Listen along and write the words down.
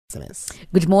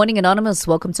Good morning, Anonymous.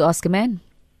 Welcome to Ask a Man.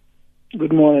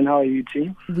 Good morning. How are you,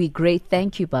 team? We great.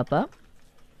 Thank you, Papa.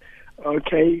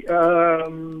 Okay.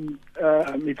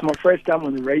 It's my first time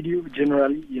on the radio,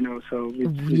 generally, so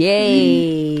it's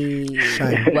Yay.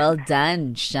 Shine. Well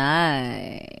done,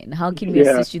 Shine. How can we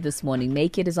assist you this morning?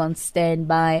 Naked is on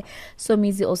standby.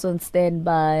 Somizi also on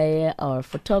standby. Our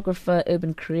photographer,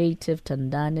 urban creative,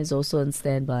 Tandan is also on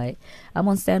standby. I'm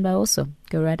on standby also.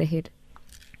 Go right ahead.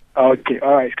 Okay.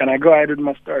 All right. Can I go ahead with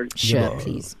my story? Sure,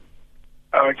 please.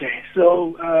 Okay.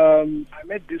 So I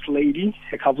met this lady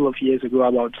a couple of years ago,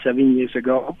 about 7 years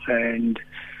ago, and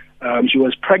she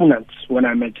was pregnant when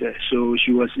I met her. So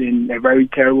she was in a very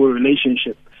terrible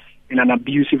relationship, in an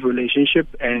abusive relationship.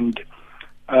 And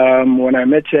when I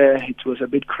met her, it was a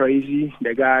bit crazy.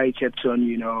 The guy kept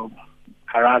on,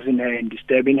 harassing her and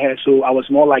disturbing her. So I was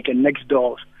more like a next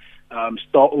door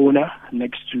store owner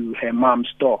next to her mom's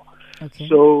store. Okay.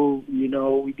 So,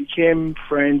 we became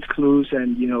friends, close,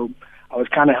 and, I was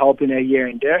kind of helping her here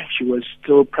and there. She was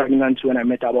still pregnant when I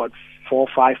met her, about 4 or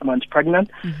 5 months pregnant.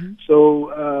 Mm-hmm.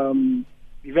 So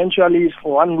eventually,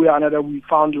 for one way or another, we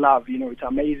found love. It's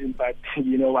amazing, but,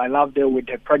 I loved her with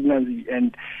her pregnancy.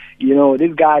 And,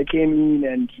 this guy came in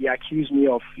and he accused me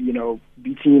of,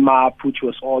 beating him up, which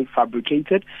was all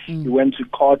fabricated. Mm. We went to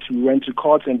court,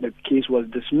 and the case was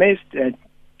dismissed. And,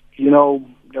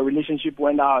 the relationship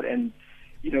went out, and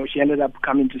she ended up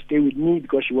coming to stay with me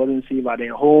because she wasn't safe at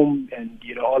her home, and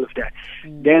all of that.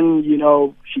 Mm. Then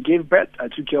she gave birth. I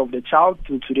took care of the child.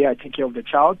 Till today, I take care of the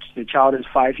child. The child is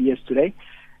 5 years today,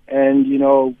 and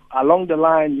along the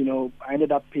line, I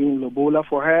ended up paying lobola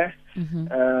for her, Mm-hmm.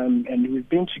 and we've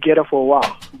been together for a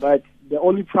while. But the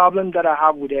only problem that I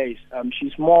have with her is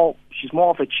she's more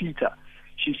of a cheater.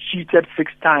 She's cheated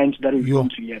 6 times that we've been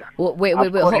together. Wait.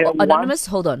 Anonymous,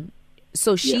 hold on.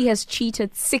 So she has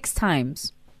cheated 6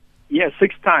 times? Yeah,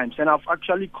 6 times. And I've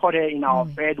actually caught her in our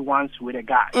bed once with a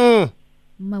guy.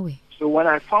 Maui. So when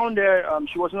I found her,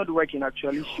 she was not working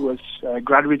actually. She was a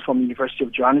graduate from University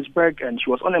of Johannesburg, and she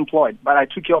was unemployed. But I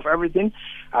took care of everything.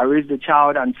 I raised the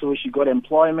child until she got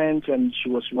employment, and she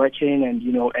was working, and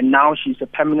and now she's a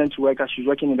permanent worker. She's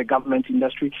working in the government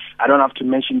industry. I don't have to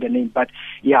mention the name, but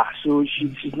yeah, so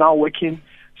she's now working.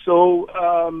 So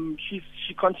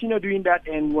she continued doing that,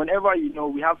 and whenever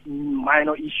we have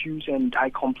minor issues and I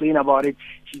complain about it,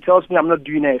 she tells me I'm not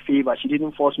doing her a favor. She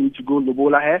didn't force me to go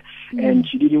lobola her, and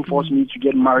she didn't force me to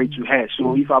get married to her.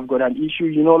 So if I've got an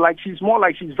issue,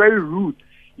 she's very rude.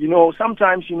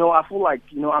 Sometimes I feel like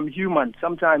I'm human.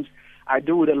 Sometimes I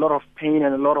deal with a lot of pain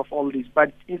and a lot of all this,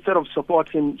 but instead of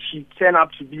supporting, she turned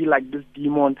out to be like this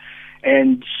demon.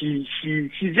 And she's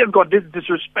just got this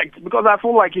disrespect because I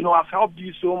feel like, I've helped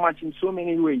you so much in so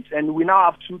many ways. And we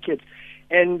now have 2 kids.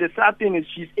 And the sad thing is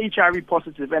she's HIV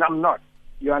positive and I'm not.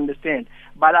 You understand?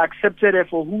 But I accepted her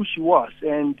for who she was.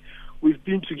 And we've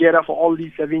been together for all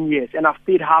these 7 years. And I've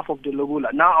paid half of the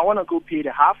lobola. Now I want to go pay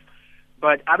the half.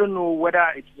 But I don't know whether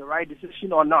it's the right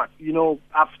decision or not.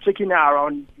 I've taken her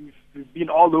around. We've been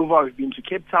all over. We've been to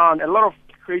Cape Town. A lot of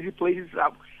crazy places. I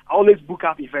always book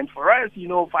up events for us,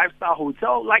 5-star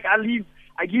hotel. Like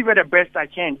I give her the best I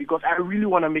can because I really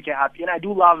want to make her happy and I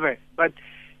do love her. But,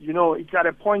 it's at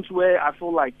a point where I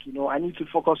feel like, I need to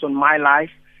focus on my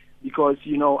life because,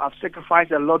 I've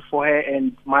sacrificed a lot for her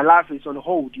and my life is on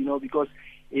hold, because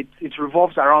it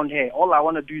revolves around her. All I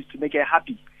want to do is to make her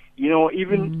happy.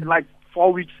 Even like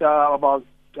 4 weeks, about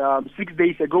 6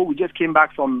 days ago, we just came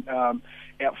back from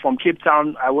Cape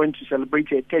Town. I went to celebrate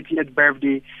her 30th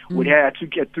birthday with her. I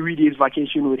took a 3 days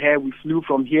vacation with her. We flew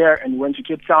from here and went to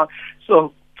Cape Town.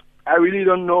 So I really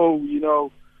don't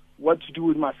know, what to do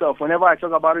with myself. Whenever I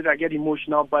talk about it, I get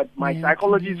emotional, but my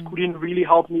psychologist couldn't really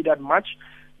help me that much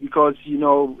because, he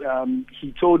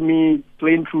told me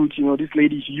plain truth, this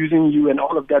lady's using you and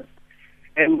all of that.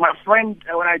 And my friend,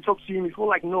 when I talked to him, he felt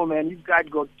like, no, man, you've got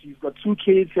 2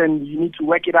 kids and you need to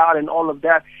work it out and all of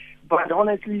that. But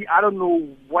honestly, I don't know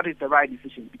what is the right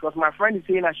decision because my friend is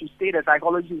saying I should stay, the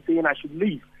psychologist is saying I should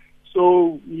leave.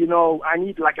 So, I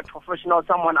need like a professional,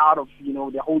 someone out of,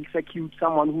 the whole circuit,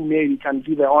 someone who maybe can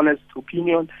give an honest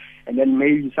opinion and then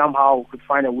maybe somehow could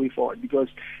find a way forward because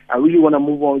I really want to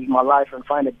move on with my life and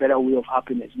find a better way of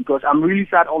happiness because I'm really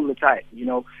sad all the time,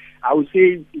 I would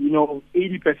say,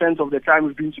 80% of the time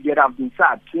we've been together I've been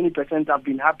sad, 20% I've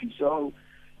been happy. So,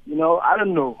 I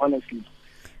don't know, honestly.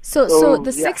 So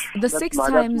the six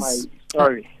times,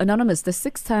 sorry. Anonymous, the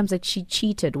 6 times that she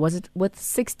cheated, was it with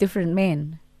 6 different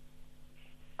men?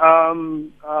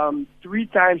 3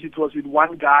 times it was with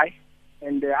one guy,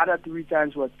 and the other 3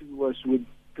 times was with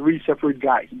 3 separate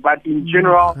guys. But in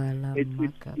general,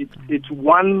 it's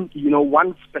one,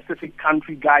 one specific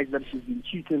country guys that she's been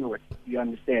cheating with. You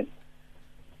understand?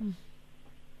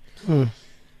 And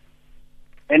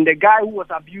the guy who was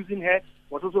abusing her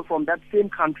was also from that same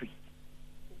country.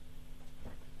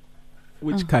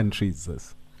 Which country is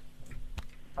this?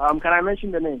 Can I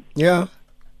mention the name? Yeah.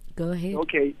 Go ahead.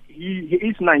 Okay, he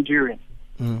is Nigerian.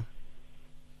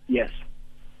 Yes.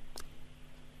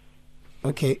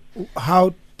 Okay,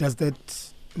 how does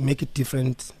that make it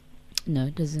different? No,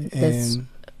 it doesn't. That's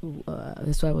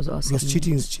why I was asking. Because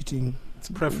cheating is cheating. It's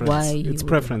preference. Why it's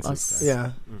preferences.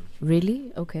 Yeah.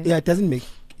 Really? Okay. Yeah, it doesn't make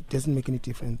any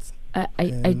difference.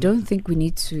 I don't think we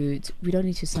need to. We don't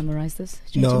need to summarize this,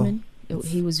 gentlemen. No,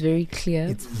 he was very clear,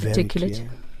 it's very articulate. Clear.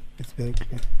 It's very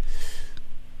clear.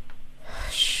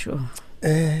 Sure.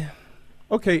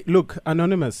 Okay, look,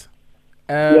 Anonymous.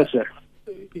 Yes, sir.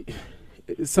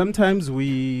 Sometimes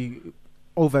we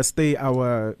overstay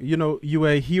our, you were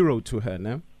a hero to her,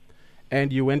 no?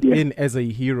 And you went in as a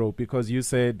hero because you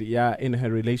said, in her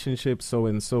relationship, so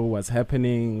and so was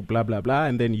happening, blah, blah, blah.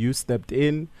 And then you stepped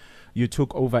in, you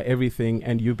took over everything,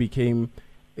 and you became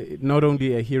not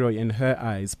only a hero in her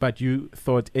eyes, but you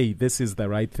thought, hey, this is the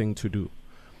right thing to do.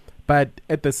 But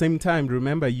at the same time,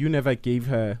 remember, you never gave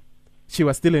her, she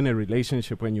was still in a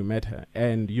relationship when you met her,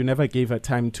 and you never gave her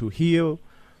time to heal,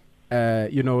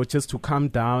 just to calm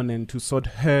down and to sort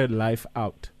her life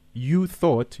out. You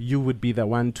thought you would be the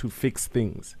one to fix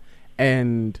things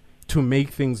and to make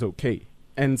things okay.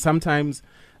 And sometimes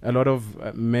a lot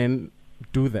of men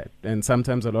do that, and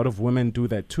sometimes a lot of women do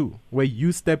that too, where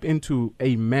you step into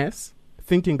a mess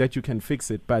thinking that you can fix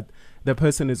it, but the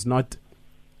person is not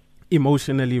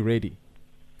emotionally ready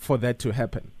for that to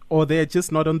happen, or they're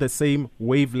just not on the same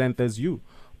wavelength as you,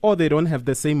 or they don't have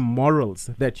the same morals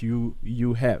that you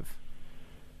have.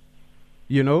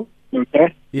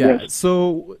 Okay. Yeah. Yes.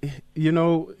 So,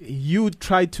 you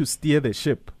tried to steer the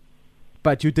ship,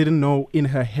 but you didn't know in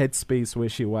her headspace where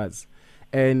she was.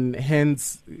 And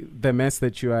hence the mess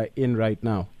that you are in right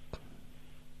now.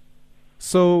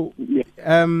 So,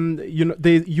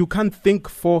 you can't think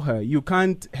for her. You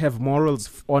can't have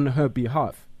morals on her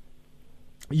behalf.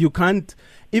 You can't,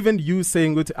 even you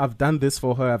saying, I've done this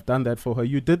for her, I've done that for her.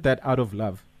 You did that out of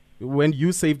love. When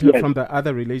you saved her from the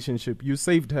other relationship, you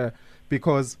saved her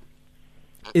because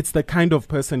it's the kind of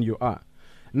person you are.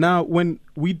 Now, when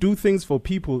we do things for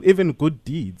people, even good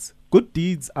deeds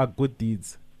are good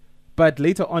deeds. But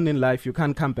later on in life, you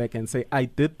can't come back and say, I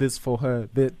did this for her,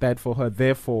 that for her,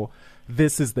 therefore,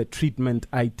 this is the treatment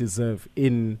I deserve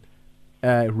in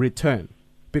return.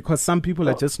 Because some people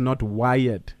are just not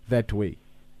wired that way.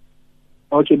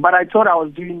 Okay, but I thought I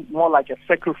was doing more like a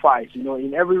sacrifice.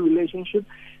 In every relationship,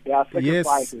 there are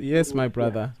sacrifices. Yes, my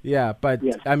brother. Yeah, but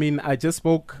I mean, I just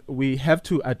spoke. We have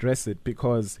to address it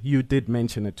because you did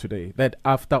mention it today. That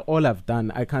after all I've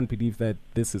done, I can't believe that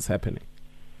this is happening.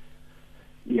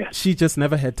 Yes. She just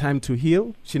never had time to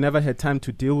heal. She never had time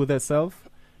to deal with herself.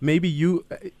 Maybe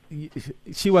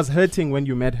she was hurting when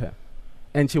you met her,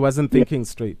 and she wasn't thinking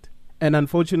straight. And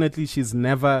unfortunately, she's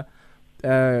never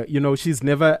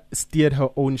steered her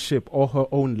own ship or her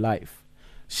own life.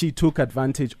 She took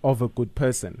advantage of a good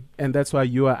person, and that's why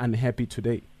you are unhappy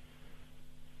today.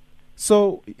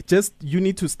 So you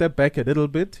need to step back a little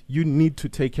bit. You need to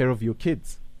take care of your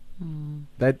kids.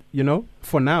 That,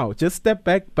 for now, just step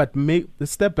back, but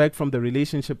step back from the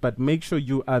relationship, but make sure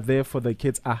you are there for the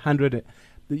kids 100,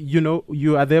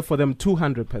 you are there for them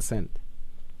 200%.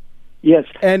 Yes.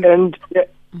 And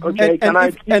okay,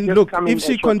 look, if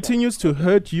she continues to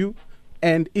hurt you,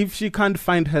 and if she can't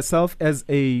find herself as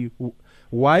a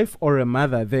wife or a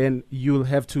mother, then you'll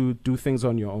have to do things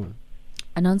on your own.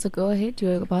 Anansa, go ahead.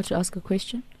 You're about to ask a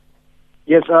question.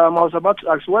 Yes, I was about to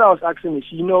ask. What I was asking is,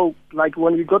 like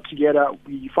when we got together,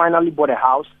 we finally bought a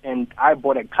house, and I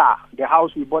bought a car. The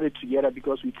house, we bought it together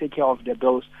because we take care of the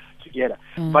bills together.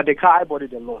 But the car, I bought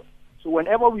it alone. So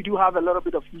whenever we do have a little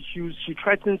bit of issues, she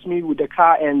threatens me with the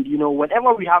car, and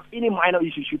whenever we have any minor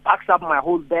issues, she packs up my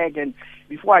whole bag, and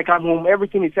before I come home,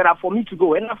 everything is set up for me to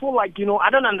go. And I feel like, I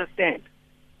don't understand.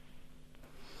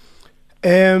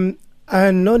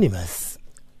 Anonymous,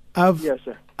 yes,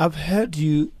 sir. I've heard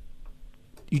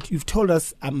you've told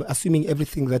us, I'm assuming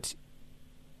everything that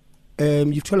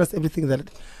you've told us everything that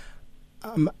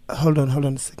hold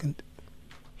on a second.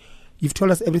 You've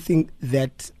told us everything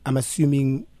that I'm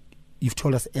assuming you've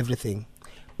told us everything.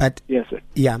 But yes, sir.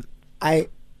 Yeah,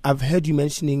 I've heard you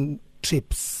mentioning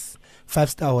trips,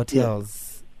 5-star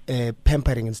hotels,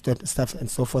 pampering and stuff and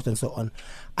so forth and so on.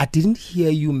 I didn't hear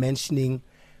you mentioning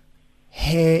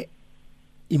her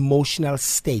emotional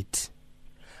state.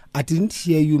 I didn't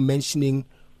hear you mentioning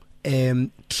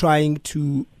trying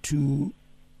to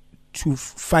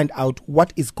find out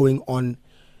what is going on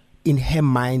in her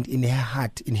mind, in her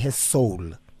heart, in her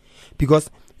soul.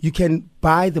 Because you can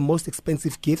buy the most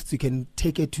expensive gifts, you can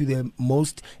take her to the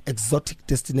most exotic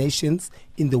destinations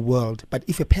in the world, but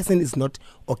if a person is not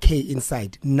okay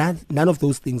inside, none of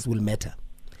those things will matter.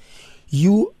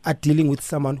 You are dealing with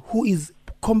someone who is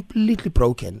completely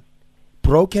broken,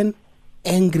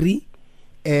 angry,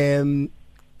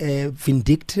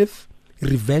 vindictive,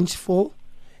 revengeful.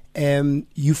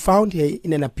 You found her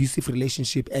in an abusive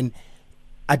relationship, and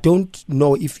I don't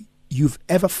know if you've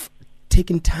ever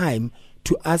taken time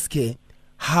to ask her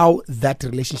how that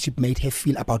relationship made her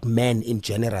feel about men in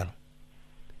general.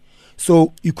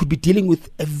 So you could be dealing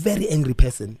with a very angry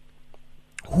person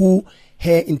who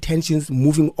her intentions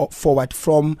moving forward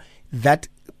from that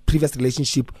previous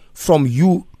relationship, from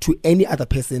you to any other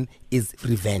person, is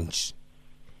revenge.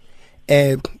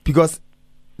 Because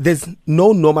there's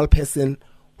no normal person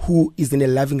who is in a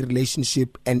loving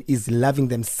relationship and is loving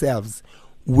themselves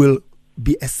will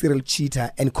be a serial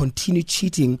cheater and continue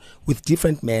cheating with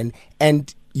different men.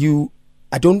 And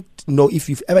I don't know if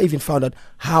you've ever even found out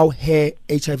how her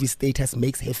HIV status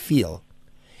makes her feel.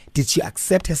 Did she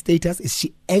accept her status? Is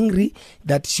she angry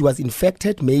that she was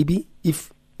infected? Maybe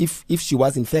if she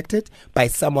was infected by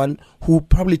someone who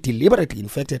probably deliberately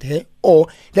infected her, or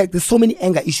like there's so many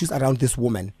anger issues around this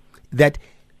woman that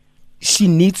she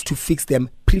needs to fix them,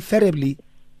 preferably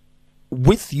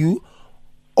with you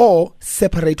or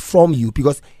separate from you,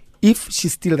 because if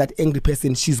she's still that angry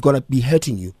person, she's going to be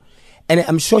hurting you. And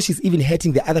I'm sure she's even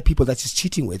hurting the other people that she's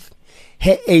cheating with.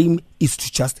 Her aim is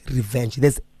to just revenge.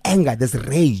 There's anger, there's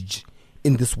rage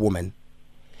in this woman.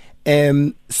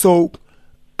 So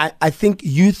I think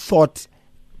you thought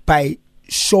by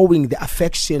showing the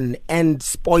affection and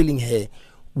spoiling her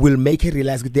will make her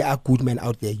realize that there are good men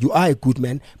out there. You are a good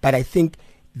man, but I think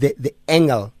the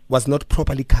angle was not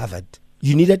properly covered.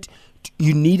 You needed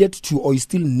to, or you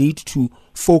still need to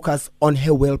focus on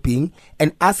her well-being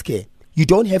and ask her. You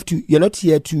don't have to, you're not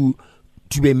here to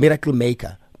be a miracle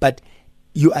maker, but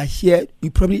you are here,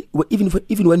 you probably, even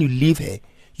when you leave her,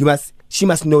 she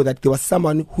must know that there was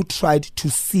someone who tried to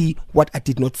see what I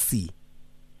did not see.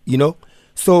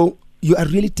 So you are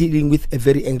really dealing with a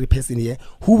very angry person here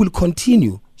who will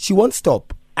continue. She won't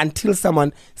stop until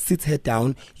someone sits her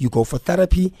down. You go for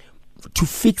therapy to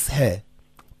fix her,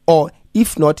 or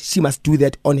if not, she must do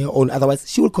that on her own. Otherwise,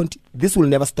 she will this will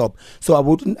never stop. So I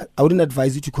wouldn't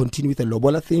advise you to continue with the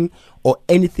lobola thing or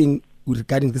anything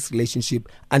regarding this relationship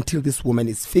until this woman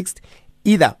is fixed,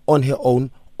 either on her own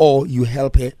or you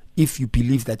help her if you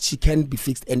believe that she can be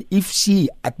fixed and if she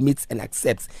admits and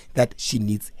accepts that she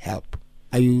needs help.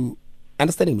 Are you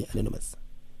understanding me, Anonymous?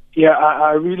 Yeah,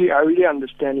 I really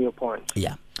understand your point.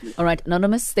 Yeah. All right,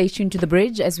 Anonymous, stay tuned to the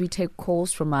bridge as we take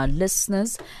calls from our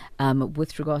listeners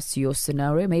with regards to your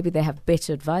scenario. Maybe they have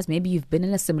better advice. Maybe you've been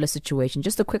in a similar situation.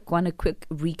 Just a quick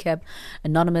recap.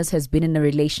 Anonymous has been in a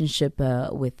relationship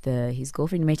with his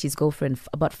girlfriend. He met his girlfriend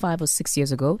about 5 or 6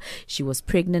 years ago. She was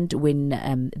pregnant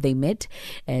when they met,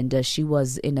 and she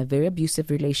was in a very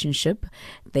abusive relationship.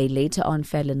 They later on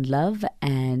fell in love,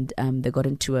 and they got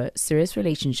into a serious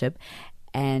relationship.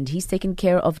 And he's taken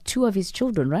care of 2 of his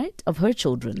children, right? Of her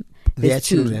children. Their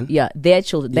children. Yeah, their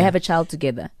children. Yeah. They have a child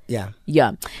together. Yeah.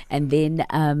 Yeah. And then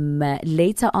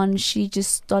later on,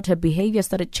 her behavior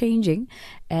started changing,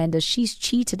 and she's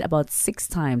cheated about 6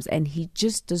 times, and he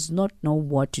just does not know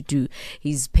what to do.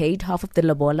 He's paid half of the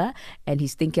lobola, and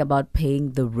he's thinking about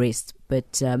paying the rest.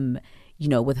 But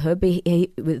with her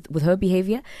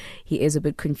behavior, he is a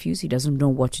bit confused. He doesn't know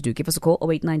what to do. Give us a call,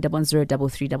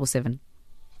 089-110-3377.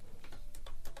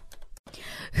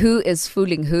 Who is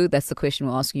fooling who? That's the question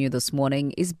we're asking you this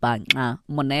morning. Is Banqa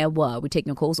Monewa? We're taking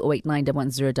your calls,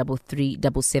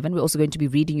 089-110-3377. We're also going to be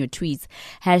reading your tweets.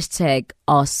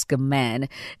 #AskAman.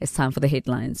 It's time for the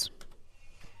headlines.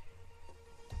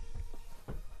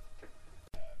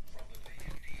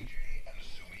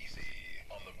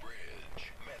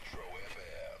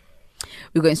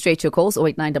 We're going straight to your calls,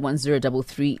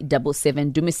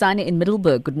 089-110-3377. Dumisani in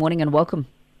Middleburg. Good morning and welcome.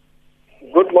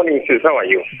 Good morning, sis. How are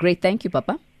you? Great, thank you,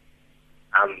 Papa.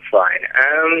 I'm fine.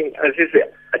 Sis,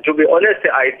 to be honest,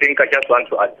 I think I just want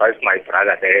to advise my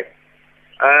brother there.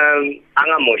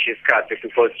 Angamoshi isikhathi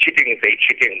because cheating is a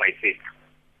cheating, my sister.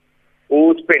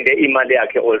 Uspende imali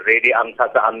yakhe already,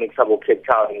 amthatha amiksa bo Cape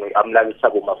Town, amlalisa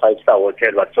bo ma 5-star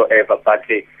hotel whatsoever, but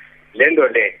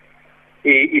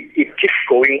it keeps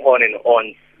going on and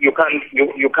on. You can't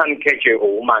catch a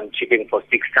woman cheating for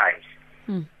 6 times.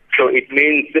 So it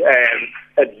means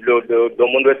lo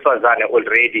muntu wesifazane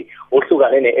already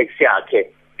usukane ne-ex yakhe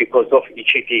because of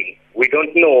cheating. We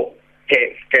don't know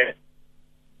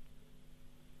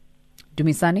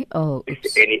Dumisani? Oh,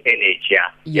 oops. any age,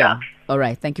 Yeah. All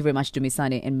right. Thank you very much,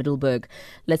 Dumisani in Middleburg.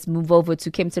 Let's move over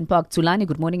to Kempton Park. Tulani,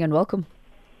 good morning and welcome.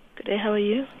 Good day, how are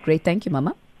you? Great, thank you,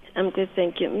 Mama. I'm good,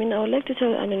 thank you. I mean, I would like to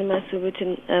tell Anonymous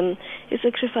Witten, a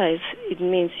sacrifice, it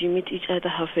means you meet each other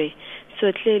halfway.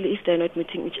 So clearly, if they're not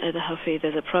meeting each other halfway,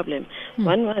 there's a problem.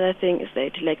 One other thing is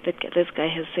that, like this guy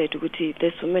has said, Guti,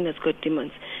 this woman has got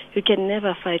demons. You can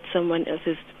never fight someone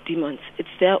else's demons. It's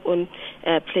their own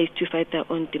place to fight their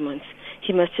own demons.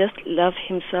 He must just love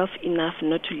himself enough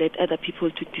not to let other people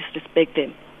to disrespect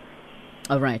them.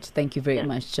 All right. Thank you very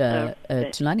much,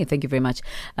 Tulani. Thank you very much.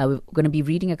 We're going to be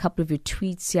reading a couple of your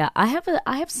tweets here. I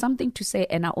have something to say,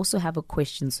 and I also have a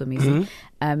question, Somizi,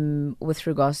 with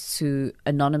regards to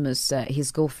Anonymous,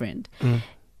 his girlfriend.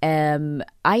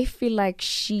 I feel like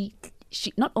she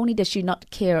not only does she not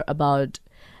care about,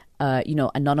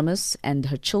 Anonymous and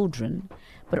her children,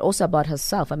 but also about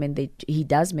herself. I mean, he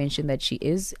does mention that she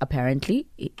is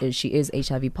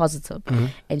HIV positive,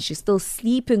 and she's still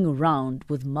sleeping around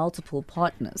with multiple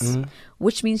partners,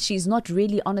 which means she's not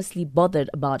really honestly bothered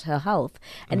about her health.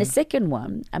 And the second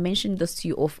one, I mentioned this to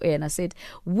you off air, and I said,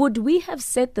 would we have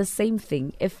said the same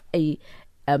thing if a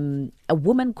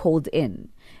woman called in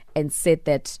and said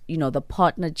that, the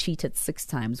partner cheated 6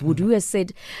 times? Would you have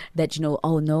said that,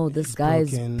 oh no, this guy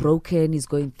is broken, he's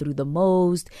going through the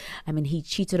most. I mean, he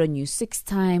cheated on you 6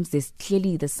 times. There's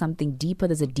something deeper,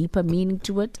 there's a deeper meaning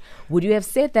to it. Would you have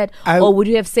said that? Or would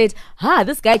you have said,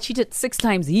 this guy cheated 6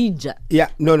 times, hinja? Yeah,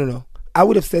 no. I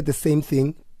would have said the same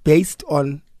thing based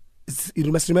on,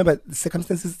 you must remember, the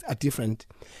circumstances are different.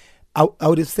 I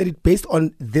would have said it based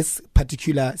on this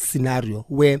particular scenario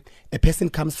where a person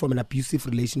comes from an abusive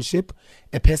relationship,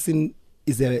 a person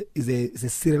is a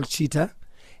serial cheater,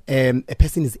 a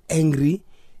person is angry.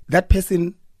 That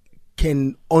person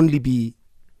can only be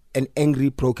an angry,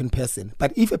 broken person.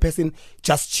 But if a person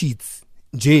just cheats,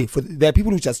 there are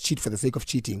people who just cheat for the sake of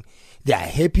cheating. They are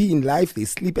happy in life, they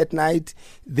sleep at night,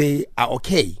 they are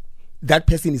okay. That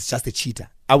person is just a cheater.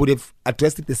 I would have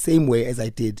addressed it the same way as I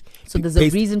did. So there's a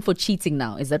reason for cheating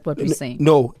now. Is that what you're saying?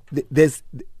 No,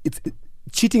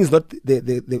 cheating is not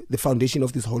the foundation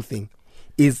of this whole thing.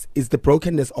 Is the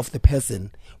brokenness of the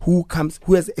person who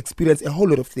has experienced a whole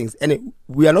lot of things, and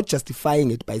we are not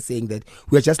justifying it by saying that.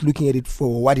 We are just looking at it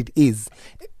for what it is.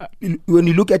 When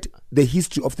you look at the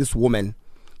history of this woman,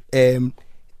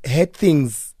 her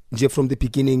things from the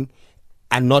beginning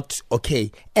are not okay,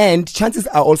 and chances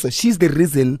are also she's the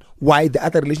reason why the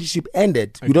other relationship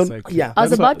ended. Exactly. I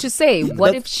was about to say,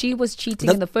 what if she was cheating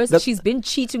in the first? She's been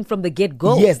cheating from the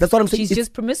get-go. Yes, that's what I'm saying. She's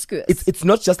just promiscuous. It's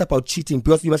not just about cheating,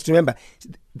 because you must remember,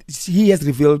 he has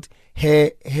revealed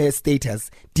her status.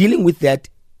 Dealing with that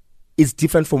is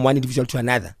different from one individual to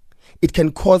another. It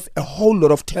can cause a whole lot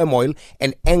of turmoil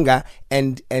and anger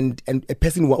and a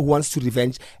person who wants to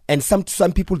revenge. And some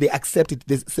people, they accept it.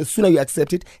 The sooner you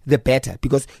accept it, the better,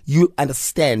 because you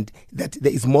understand that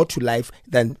there is more to life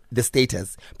than the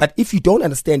status. But if you don't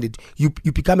understand it, you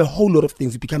become a whole lot of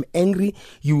things. You become angry.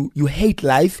 You hate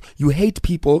life. You hate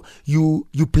people. You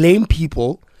blame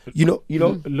people.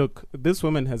 Look, this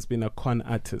woman has been a con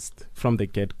artist from the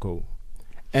get-go.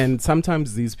 And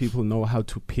sometimes these people know how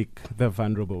to pick the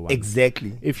vulnerable ones.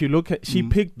 Exactly. If you look at, she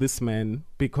picked this man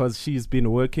because she's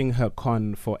been working her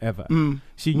con forever.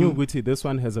 She knew, Guti, this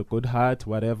one has a good heart,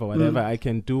 whatever, I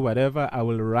can do whatever. I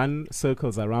will run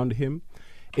circles around him.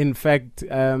 In fact,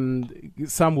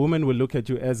 some women will look at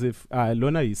you as if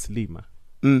Lona is Lima.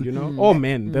 Or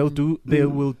men, they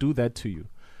will do that to you.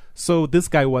 So this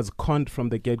guy was conned from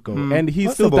the get-go, and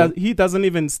he doesn't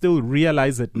even still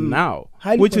realize it now,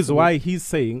 which is why he's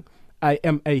saying,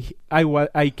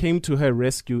 I came to her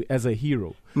rescue as a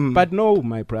hero. But no,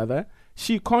 my brother,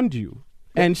 she conned you,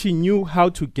 and she knew how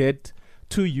to get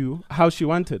to you how she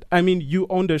wanted. I mean, you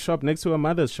owned a shop next to her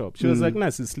mother's shop. She was like,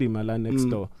 Nasi Slimala next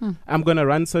door. I'm going to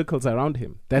run circles around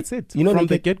him. That's it, from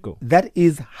the get-go. That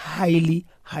is highly,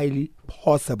 highly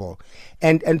possible.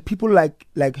 And people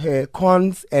like her,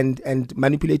 cons and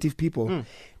manipulative people,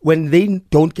 when they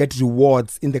don't get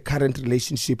rewards in the current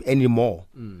relationship anymore,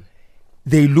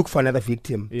 they look for another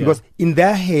victim. Because in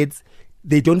their heads,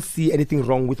 they don't see anything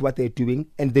wrong with what they're doing,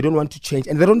 and they don't want to change,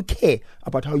 and they don't care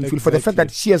about how you feel. For the fact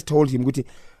that she has told him, Guti,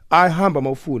 I hamba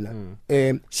mafuna.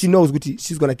 She knows, Guti,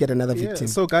 she's going to get another victim.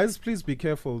 So guys, please be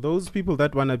careful. Those people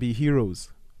that want to be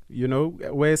heroes,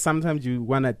 where sometimes you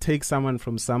want to take someone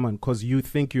from someone because you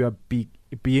think you are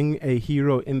being a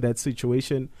hero in that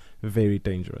situation, very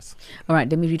dangerous. All right,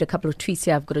 let me read a couple of tweets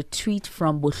here. I've got a tweet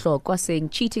from Buhlokwa saying,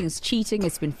 cheating is cheating.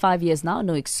 It's been 5 years now.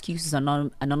 No excuses.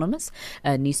 Anonymous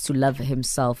needs to love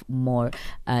himself more.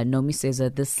 Nomi says,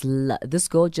 this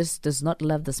girl just does not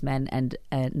love this man, and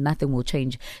nothing will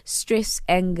change. Stress,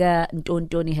 anger,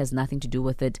 Ntontoni has nothing to do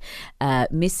with it.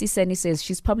 Missy Seni says,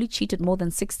 she's probably cheated more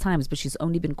than 6 times, but she's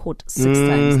only been caught 6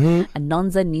 times.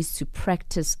 Anonza needs to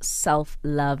practice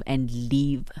self-love and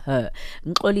leave her.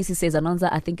 Nkolisi says, Anonza,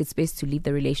 I think it's best to leave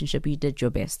the relationship. You did your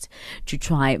best to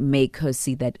try make her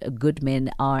see that good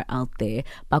men are out there.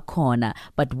 Bakona.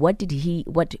 But what did he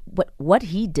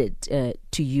did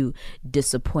to you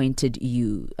disappointed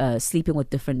you? Sleeping with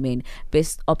different men.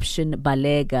 Best option,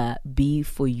 balega,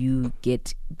 before you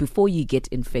get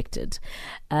infected.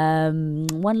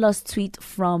 One last tweet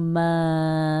from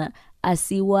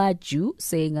Asiwaju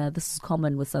saying, this is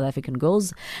common with South African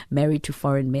girls married to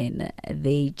foreign men.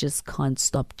 They just can't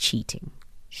stop cheating.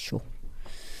 Sure.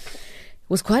 It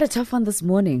was quite a tough one this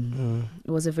morning.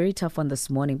 It was a very tough one this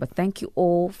morning, but thank you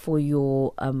all for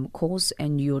your calls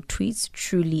and your tweets.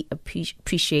 Truly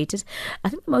appreciate it. I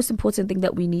think the most important thing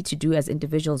that we need to do as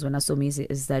individuals when Asomizi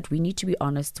is that we need to be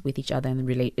honest with each other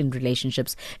in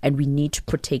relationships, and we need to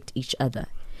protect each other.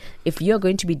 If you're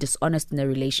going to be dishonest in a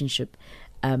relationship,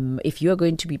 if you're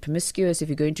going to be promiscuous, if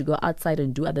you're going to go outside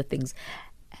and do other things,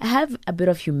 have a bit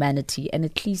of humanity and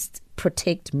at least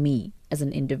protect me as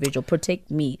an individual.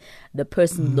 Protect me, the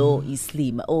person low is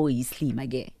slim. Oh, he's slim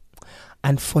again.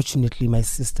 Unfortunately, my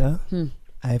sister,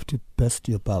 I have to burst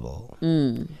your bubble.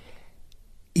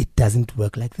 It doesn't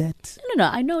work like that. No,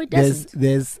 I know it doesn't.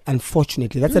 There's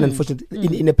unfortunately, that's an unfortunate.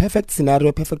 In a perfect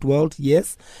scenario, perfect world,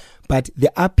 yes. But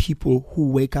there are people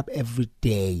who wake up every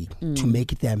day to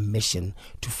make it their mission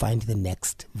to find the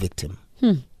next victim.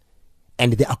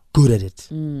 And they are good at it.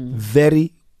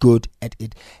 Very good at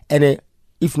it. And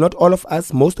if not all of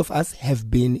us, most of us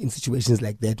have been in situations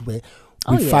like that where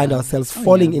we find ourselves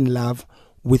falling in love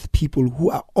with people who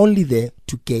are only there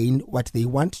to gain what they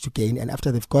want to gain. And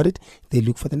after they've got it, they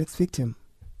look for the next victim.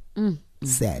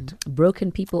 Sad.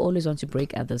 Broken people always want to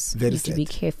break others. Very Need sad. to be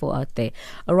careful out there.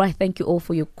 All right. Thank you all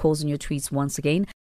for your calls and your tweets once again.